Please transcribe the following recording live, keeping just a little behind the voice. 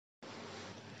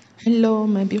Hello,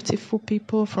 my beautiful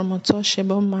people from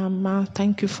Untouchable Mama.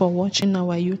 Thank you for watching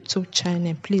our YouTube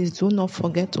channel. Please do not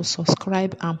forget to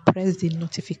subscribe and press the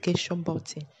notification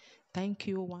button. Thank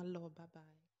you. One love. Bye bye.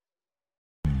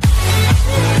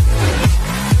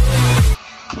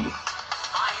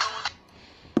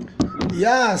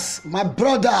 Yes, my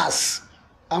brothers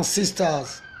and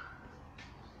sisters,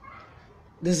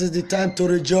 this is the time to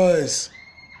rejoice.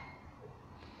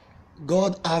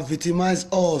 God has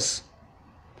victimized us.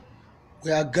 We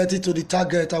are getting to the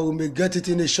target and we may get it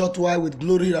in a short while with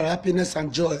glory and happiness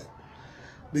and joy.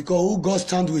 Because who God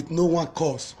stands with, no one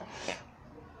calls.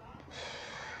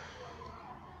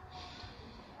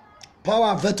 Power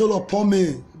and virtue upon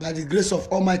me by the grace of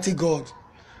Almighty God.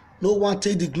 No one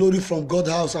take the glory from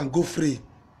God's house and go free.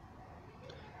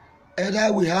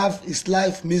 Either we have his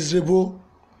life miserable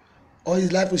or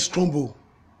his life is trouble.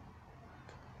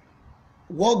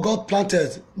 What God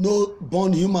planted, no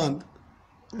born human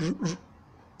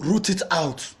root it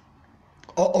out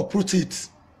or uproot it.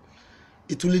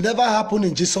 It will never happen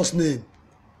in Jesus' name.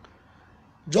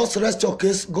 Just rest your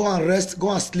case, go and rest,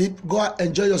 go and sleep, go and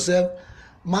enjoy yourself.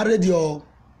 Marry your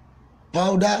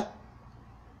powder,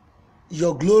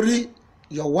 your glory,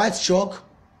 your white chalk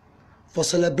for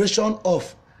celebration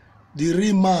of the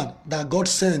real man that God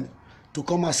sent to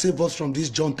come and save us from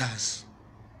these juntas.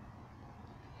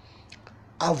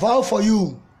 I vow for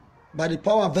you by the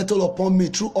power and virtue upon me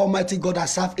through Almighty God I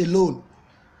serve alone.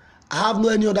 I have no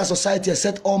any other society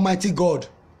except Almighty God.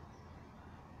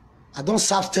 I don't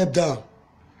serve step down.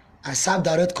 I serve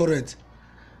direct current.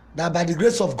 That by the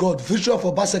grace of God, victory of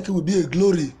Obaseki will be a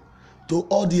glory to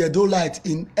all the Edolites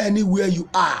in anywhere you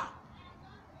are.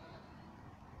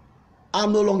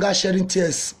 I'm no longer shedding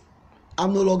tears.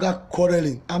 I'm no longer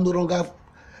quarreling. I'm no longer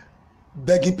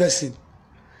begging person.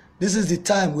 This is the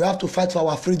time we have to fight for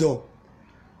our freedom.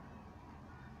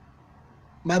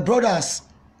 My brothers,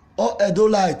 all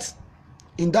Edolites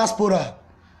in diaspora,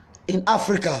 in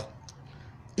Africa,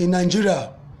 in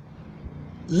Nigeria,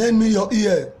 lend me your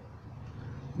ear.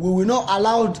 We will not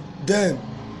allow them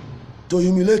to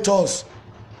humiliate us.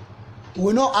 We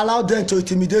will not allow them to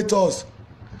intimidate us.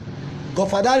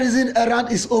 God, for that reason,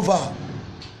 errand is over.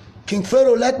 King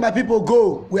Pharaoh, let my people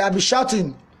go. We have been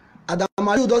shouting. And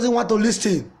Amayu doesn't want to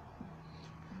listen.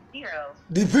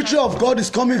 The victory of God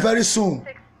is coming very soon.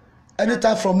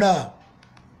 Anytime from now.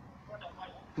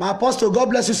 My apostle, God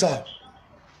bless you, sir.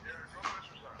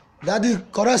 Daddy,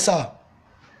 correct, sir.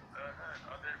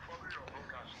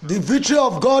 The victory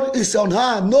of God is on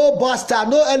hand. No bastard,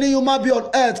 no any human being on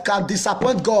earth can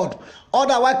disappoint God.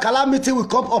 Otherwise, calamity will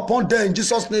come upon them in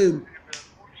Jesus' name.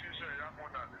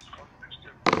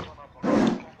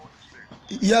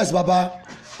 Yes, Baba.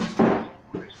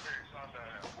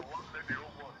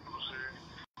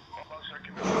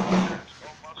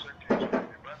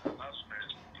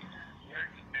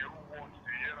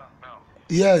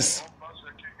 Yes.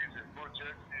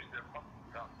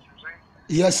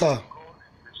 Yes, sir.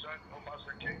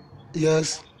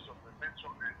 Yes.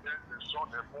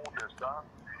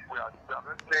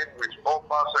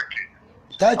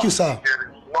 Thank you, sir. There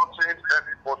is nothing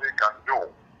anybody can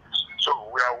do. So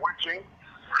we are waiting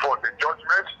for the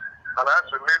judgment, and I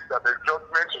believe that the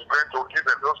judgment is going to give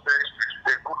those things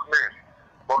a good name.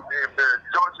 But if the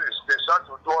judges decide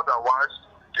to do otherwise,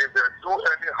 if they do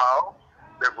anyhow,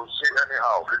 they will see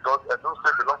anyhow, because those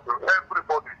things belong to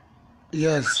everybody.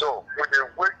 Yes. So we will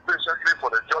wait patiently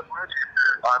for the judgment,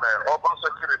 and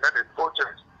Obaseki remain a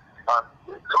project, and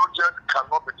the project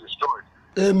cannot be destroyed.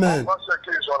 Amen.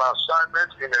 Obaseki is on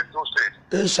assignment in Edo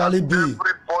State. It shall it be.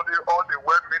 Everybody, all the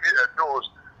well-meaning Edos,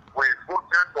 we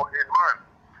voted for a man.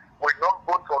 We don't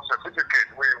vote for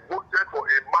certificate. We voted for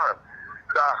a man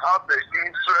that have the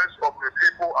interest of the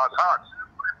people at heart,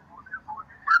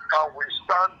 and we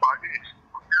stand by it.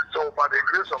 So by the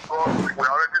grace of God, we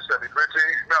are already celebrating.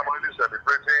 Me, I'm already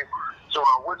celebrating. So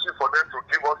I'm waiting for them to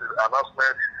give us the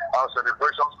announcement and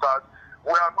celebration start.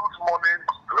 We are not mourning.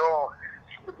 No.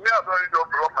 Me, I've already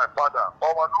don't brought my father.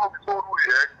 Oh, I know before we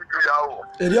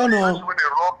You don't know.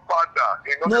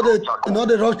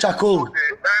 Not the rock charcoal. The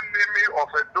enemy of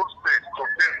a those states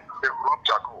today, the rock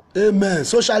charcoal. Amen.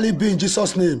 So shall it be in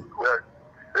Jesus' name.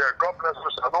 Yeah, God bless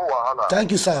you, sir. No wahala.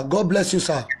 Thank you, sir. God bless you,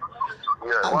 sir.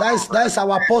 Yeah, That is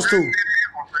our apostle.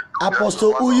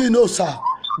 Apostle Uyino, sir.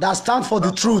 That stands for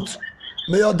the truth.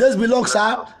 May your days be long,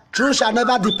 sir. Truth shall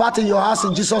never depart in your house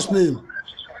in Jesus' name.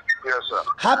 Yes, sir.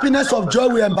 Happiness of joy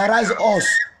will embarrass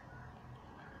us.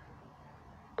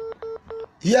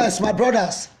 Yes, my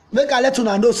brothers. Make I let you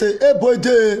know, say, hey boy,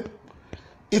 day.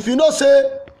 If you know,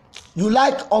 say, you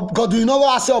like God, you know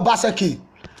what I say Obaseki.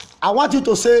 I want you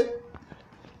to say,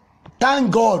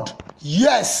 thank God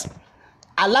Yes,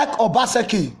 I like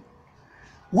Obaseki.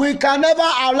 We can never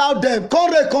allow them.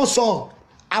 Console.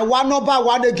 I want no ba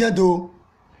one again do.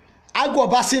 I go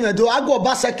Obaseki do. I go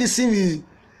Obaseki see me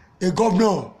a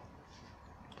governor.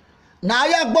 Now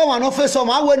ya gbo wan no face on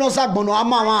my way no sagbono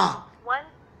ama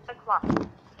 1:00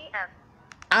 p.m.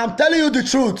 I'm telling you the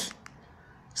truth.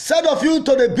 Instead of you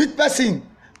to the beat person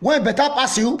when better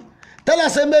pass you, tell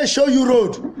us may show you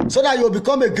road so that you will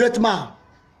become a great man.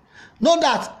 Know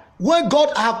that when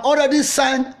God have already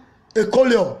signed a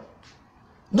collier,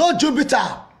 no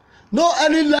Jupiter, no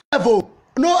any level,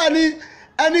 no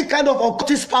any kind of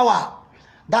occultist power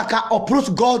that can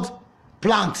uproot God's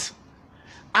plant.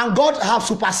 And God have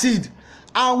superseded.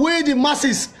 And we the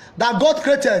masses that God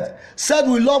created said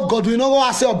we love God. We know what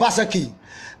I say Obaseki.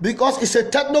 Because it's a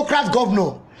technocrat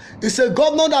governor. It's a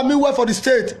governor that mean well for the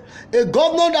state. A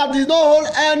governor that did not hold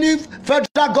any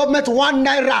federal government 1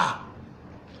 naira.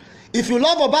 If you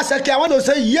love Obaseki, I want to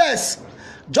say yes.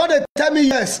 John, they tell me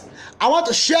yes. I want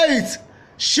to share it.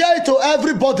 Share it to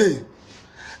everybody.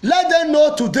 Let them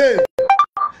know today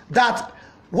that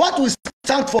what we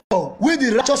stand for, we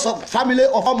the righteous family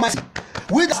of Almighty,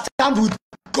 we stand with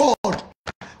God.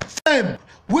 Fame.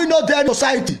 We know their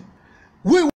society.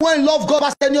 We won't love God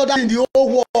as any other in the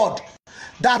whole world.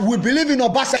 That we believe in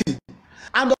Obaseki.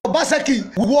 And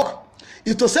Obaseki will work.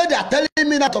 If to say they are telling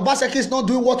me that Obaseki is not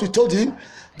doing what we told him,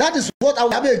 that is what I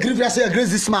will have a grievance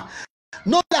against this man.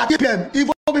 Not that EPM,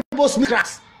 evil people's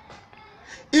movement,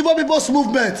 evil people's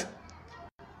movement.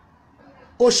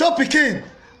 Osho Pikin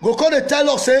go come dey tell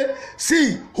us say,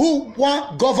 see who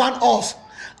wan govern us,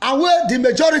 and where the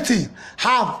majority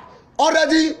have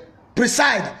already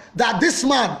preside that this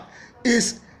man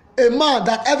is a man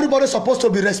that everybody is supposed to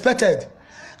be respected,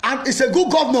 and it's a good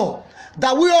governor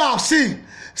that we all have seen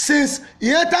since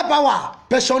he enter power.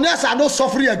 Pensioners are not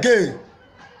suffering again.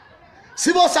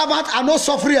 Civil servants are not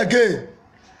suffering again.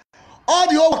 All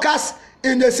the workers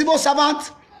in the civil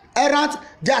servant errand,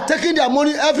 they are taking their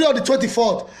money every on the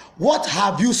 24th. What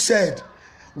have you said?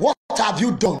 What have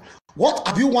you done? What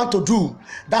have you want to do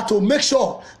that to make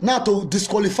sure not to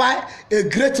disqualify a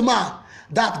great man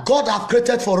that God have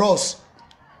created for us?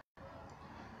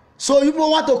 So you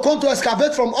want to come to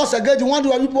excavate from us again. You want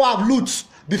to people have loot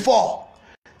before.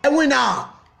 And we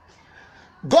now,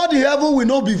 God in heaven will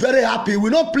not be very happy. We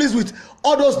not pleased with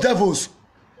all those devils.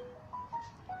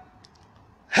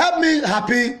 Help me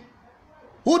happy.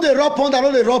 Who they rub powder,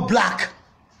 no they rub black.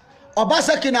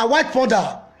 Obaseki na white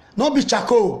powder, not be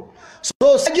charcoal.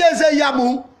 So Segeze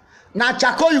Yamu, na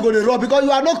charcoal you go to rub, because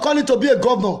you are not calling to be a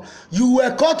governor. You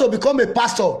were called to become a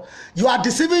pastor. You are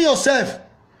deceiving yourself.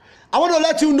 I want to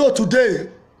let you know today,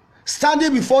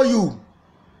 standing before you,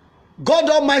 God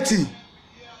Almighty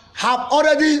have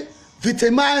already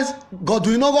victimized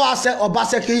Godwin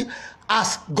Obaseki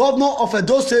as governor of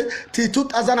Edo State till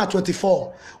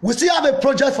 2024. We still have a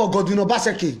project for Godwin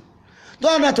Obaseki.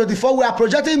 2024, we are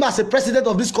projecting him as a president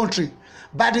of this country.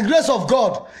 By the grace of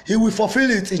God, he will fulfill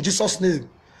it in Jesus' name.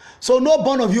 So no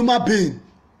born of human being,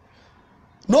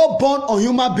 no born of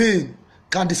human being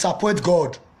can disappoint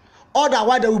God.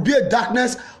 Otherwise, there will be a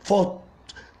darkness for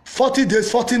 40 days,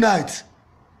 40 nights.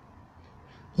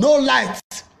 No light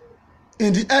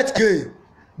in the earth again.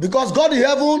 Because God in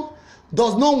heaven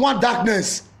does not want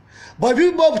darkness. But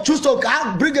if people choose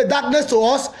to bring a darkness to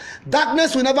us,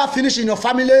 darkness will never finish in your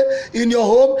family, in your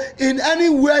home, in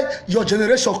anywhere your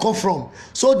generation come from.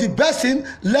 So the best thing,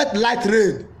 let light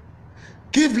reign.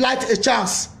 Give light a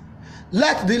chance.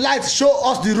 Let the light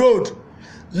show us the road.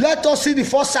 Let us see the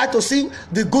first sight to see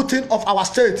the good thing of our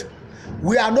state.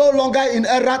 We are no longer in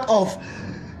errand of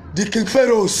the King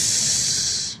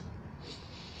Pharaohs.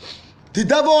 The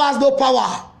devil has no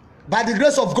power. By the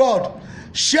grace of God,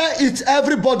 share it,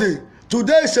 everybody.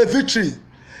 Today is a victory.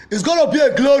 It's going to be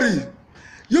a glory.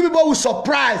 You people will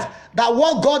surprise that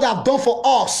what God have done for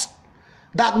us,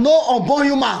 that no unborn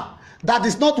human that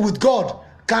is not with God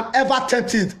can ever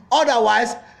tempt it.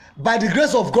 Otherwise, by the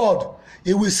grace of God,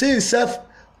 he will see himself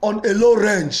on a low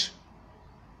range.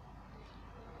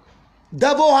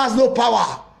 Devil has no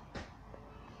power.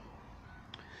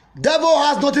 Devil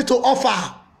has nothing to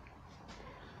offer.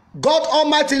 God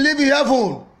Almighty live in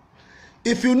heaven.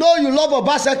 If you know you love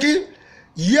Obaseki,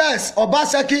 yes.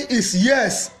 Obaseki is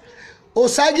yes.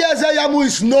 Osagie Ezeyamu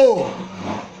is no.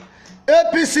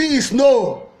 APC is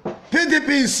no. PDP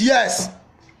is yes.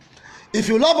 If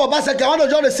you love Obaseki, I want to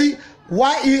just see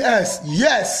YES.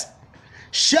 Yes.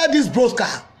 Share this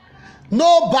broadcast.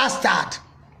 No bastard,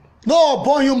 no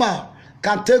born human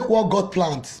can take what God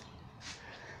plans.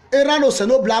 Erano se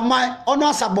no blamai, ono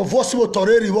asabo vosi wo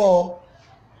toreri wo.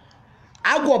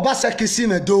 Agwo Obaseki si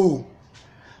me do.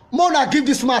 Mona give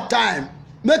this man time.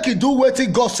 Make he do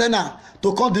wetin God send am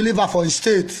to come deliver for his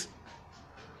state.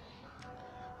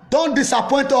 Don't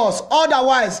disappoint us.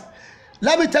 Otherwise,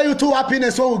 let me tell you two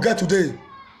happiness when we get today.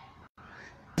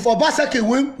 If Obaseki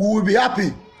win, we will be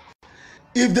happy.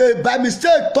 If they by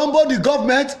mistake tumble the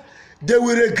government, they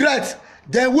will regret.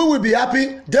 Then we will be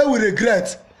happy, they will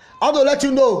regret. I want to let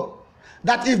you know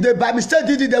that if they by mistake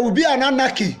did it, there will be an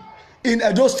anarchy in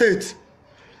Edo State.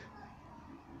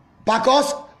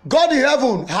 Because God in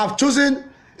heaven have chosen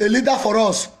a leader for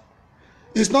us.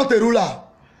 It's not a ruler.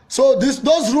 So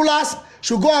those rulers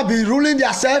should go and be ruling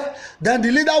themselves. Then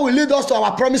the leader will lead us to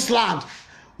our promised land,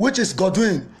 which is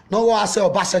Godwin, not what I say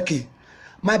Obaseki.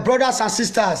 My brothers and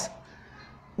sisters,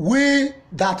 we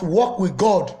that walk with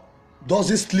God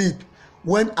doesn't sleep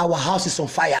when our house is on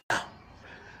fire.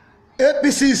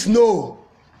 APC is no.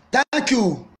 Thank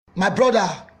you, my brother,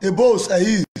 Ebos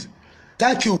Eid.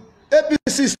 Thank you.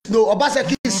 APC is no.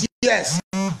 Obaseki is yes.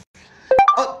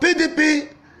 PDP,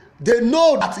 they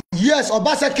know that yes,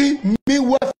 Obaseki mean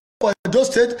well for Edo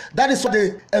State. That is what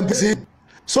they embrace him.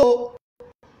 So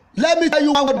let me tell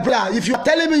you one word, brother. If you are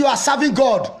telling me you are serving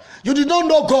God, you did not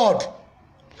know God.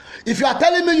 If you are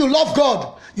telling me you love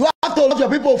God, you have to love your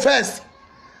people first.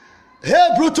 Hey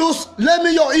Brutus, lend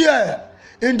me your ear.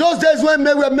 In those days when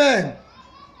men were men,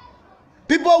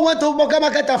 people went to Moga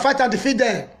Market and fight and defeat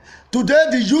them. Today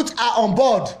the youth are on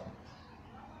board.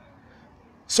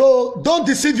 So don't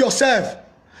deceive yourself.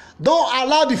 Don't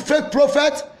allow the fake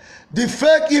prophet, the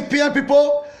fake EPN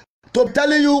people to be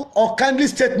telling you unkindly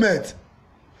statement.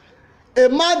 A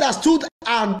man that stood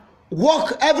and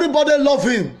walked, everybody love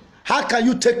him. How can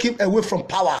you take him away from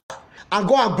power and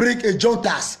go and bring a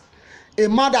Juntas? A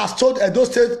man that stole Edo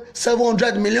State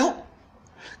 700 million.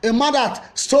 A man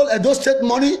that stole Edo State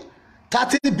money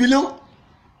 30 billion.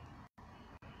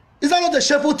 Is that not a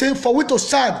shameful thing for we to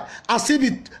stand and see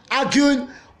be arguing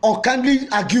unkindly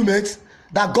arguments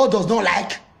that God does not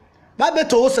like?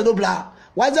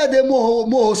 Why is there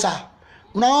more?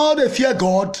 Now they fear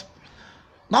God.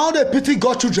 Now they pity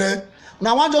God's children.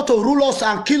 Now want you to rule us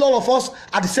and kill all of us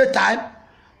at the same time.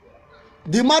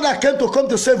 The man that came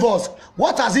to save us,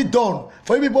 what has he done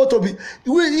for you people to be?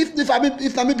 If I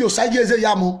be Osage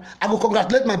Yamu, I will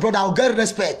congratulate my brother. I will get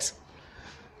respect.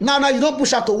 Now you don't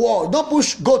push out to war. You don't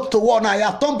push goat to war. Now you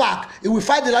have turned back. He will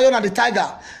fight the lion and the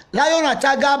tiger. Lion and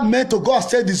tiger meant to go and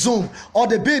stay in the Zoom, or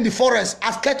they be in the forest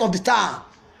as cat of the town.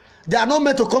 They are not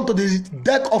meant to come to the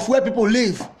deck of where people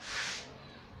live.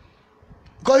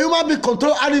 Because human beings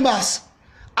control animals.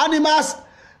 Animals,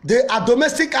 they are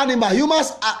domestic animals.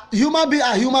 Human being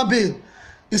are human being.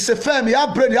 It's a firm. You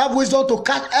have brain, you have wisdom to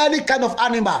catch any kind of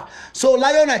animal. So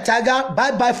lion and tiger,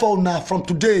 bye for now. From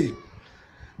today,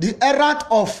 the era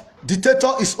of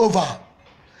dictator is over.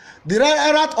 The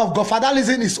era of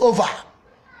godfatherism is over.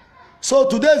 So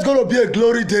today is going to be a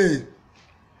glory day.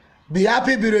 Be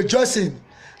happy, be rejoicing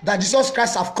that Jesus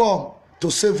Christ have come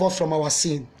to save us from our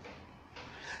sin.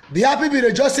 Be happy, be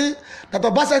rejoicing that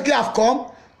Obaseki have come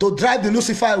to drive the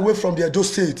Lucifer away from the Edo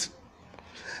State.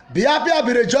 Be happy and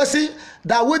be rejoicing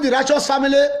that we, the righteous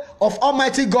family of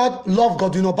Almighty God, love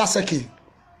Godwin Obaseki.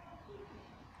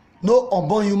 No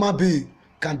unborn human being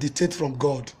can dictate from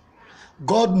God.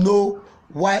 God know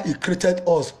why he created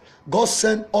us. God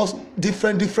sent us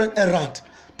different errands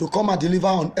to come and deliver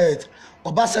on earth.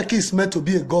 Obaseki is meant to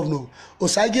be a governor.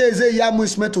 Osage Ezeyamu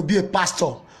is meant to be a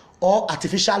pastor or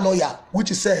artificial lawyer, which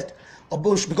he said.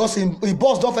 Because he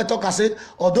boss don't talk and say,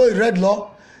 although he read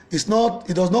law, he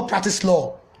does not practice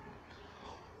law.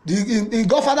 In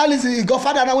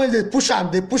Godfather now when they push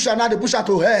her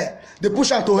to her.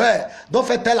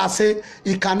 Don't tell her say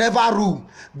he can never rule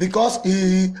because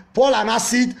he poured an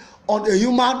acid on a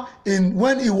human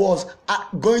when he was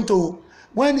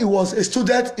a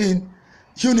student in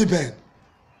Uniben.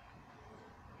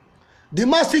 The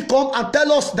man still come and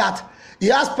tell us that he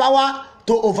has power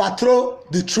to overthrow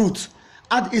the truth,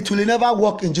 and it will never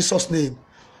work in Jesus' name.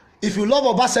 If you love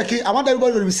Obaseki, I want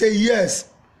everybody to say yes.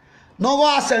 No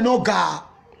one say no God.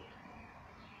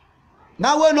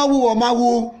 Now we know who or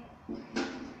mawu.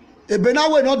 Ebe na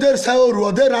we no dey say oru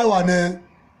o dey na wa ne.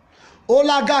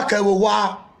 Olaga ke wo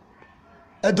wa.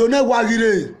 Edone wa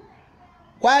gire.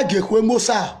 Why ge kwe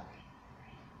mosa?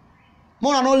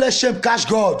 More no let shame catch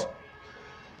God.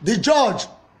 The judge,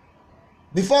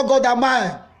 before God and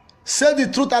man, say the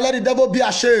truth and let the devil be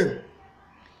ashamed.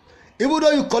 Even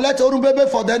though you collect Orumbebe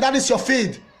for them, that is your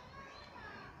feed.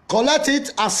 Collect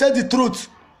it and say the truth.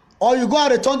 Or you go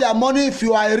and return their money if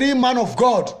you are a real man of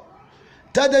God.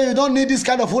 Tell them you don't need this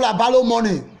kind of hulabalo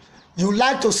money. You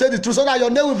like to say the truth so that your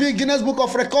name will be in Guinness Book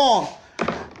of Record.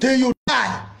 Till you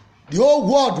die, the whole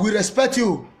world will respect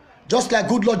you. just like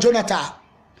Goodluck Jonathan,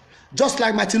 just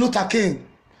like Martin Luther King,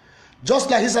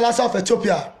 just like Haile Selassie of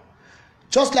Ethiopia,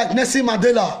 just like Nelson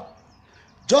Mandela,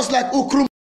 just like Nkrumah.